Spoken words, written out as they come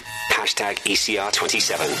Hashtag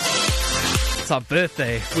ECR27. It's our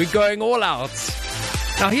birthday. We're going all out.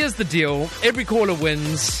 Now, here's the deal. Every caller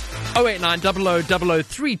wins 089 00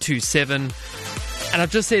 327. And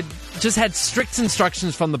I've just had strict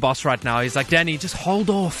instructions from the boss right now. He's like, Danny, just hold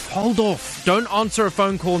off. Don't answer a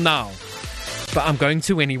phone call now. But I'm going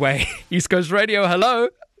to anyway. East Coast Radio, hello.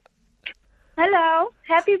 Hello.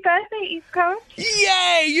 Happy birthday, East Coast.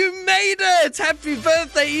 Yay, you made it. Happy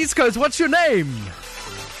birthday, East Coast. What's your name?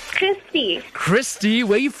 Christy. Christy,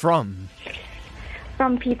 where are you from?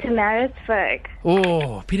 From Pietermaritzburg.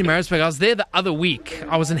 Oh, Pietermaritzburg. I was there the other week.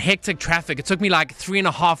 I was in hectic traffic. It took me like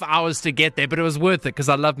 3.5 hours to get there, but it was worth it because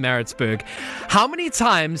I love Maritzburg. How many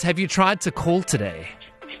times have you tried to call today?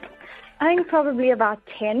 I think probably about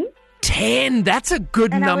 10. 10? That's a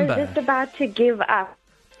good number. I was just about to give up.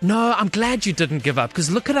 No, I'm glad you didn't give up because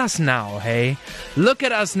look at us now, hey? Look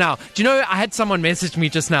at us now. Do you know, I had someone message me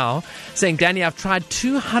just now saying, Danny, I've tried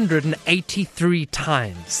 283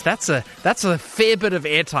 times. That's a fair bit of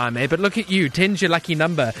airtime, eh? But look at you, 10's your lucky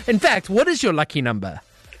number. In fact, what is your lucky number?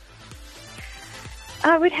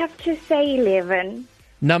 I would have to say 11.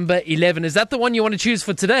 Number 11. Is that the one you want to choose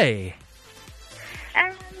for today?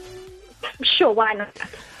 Sure, why not?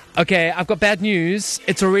 Okay, I've got bad news.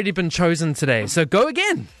 It's already been chosen today. So go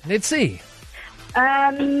again. Let's see.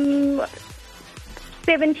 17.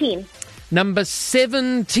 Number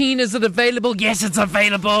 17. Is it available? Yes, it's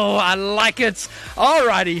available. I like it.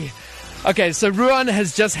 Alrighty. Okay, so Ruan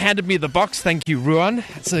has just handed me the box. Thank you, Ruan.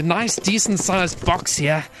 It's a nice, decent-sized box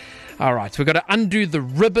here. All right, we've got to undo the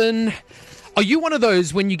ribbon. Are you one of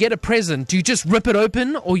those, when you get a present, do you just rip it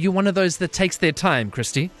open, or are you one of those that takes their time,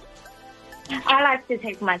 Christy? I like to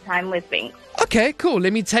take my time with things. Okay, cool.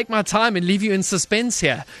 Let me take my time and leave you in suspense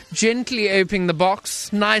here. Gently opening the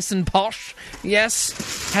box, nice and posh.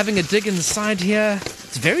 Yes, having a dig inside here.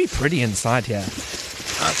 It's very pretty inside here.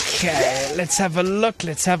 Okay, let's have a look.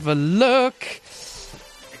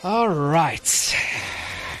 All right.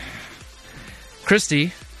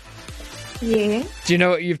 Christy? Yeah? Do you know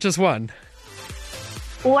what you've just won?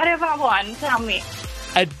 What have I won? Tell me.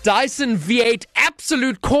 A Dyson V8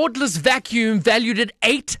 Absolute Cordless Vacuum valued at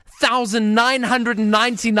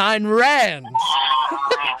 8,999 Rand.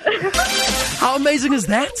 How amazing is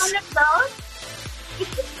that?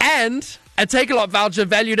 And a Takealot voucher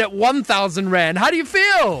valued at 1,000 Rand. How do you feel?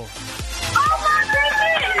 Oh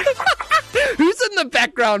my goodness! Who's in the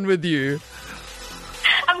background with you?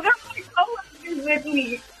 I've got my co-workers with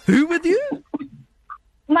me. Who with you?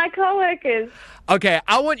 My co-workers. Okay,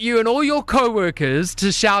 I want you and all your co-workers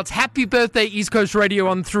to shout Happy Birthday East Coast Radio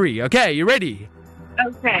on 3. Okay, you ready?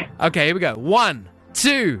 Okay. Okay, here we go. 1,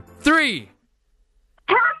 2, 3.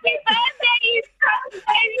 Happy birthday, East Coast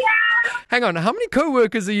Radio! Hang on, how many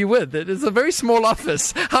co-workers are you with? It is a very small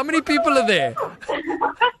office. How many people are there?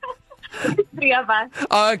 3 of us.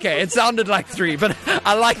 Oh, okay, it sounded like 3, but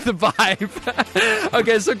I like the vibe.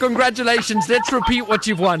 Okay, so congratulations. Let's repeat what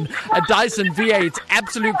you've won. A Dyson V8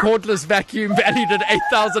 Absolute Cordless Vacuum valued at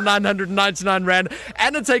 8,999 Rand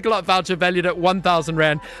and a Takealot voucher valued at 1,000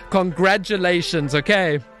 Rand. Congratulations,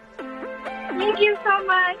 okay? Thank you so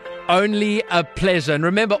much. Only a pleasure. And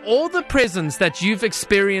remember, all the presents that you've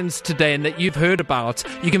experienced today and that you've heard about,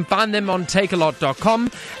 you can find them on Takealot.com.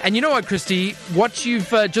 And you know what, Christy? What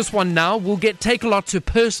you've just won now, we'll get Takealot to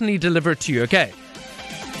personally deliver it to you, okay?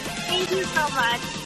 Thank you so much.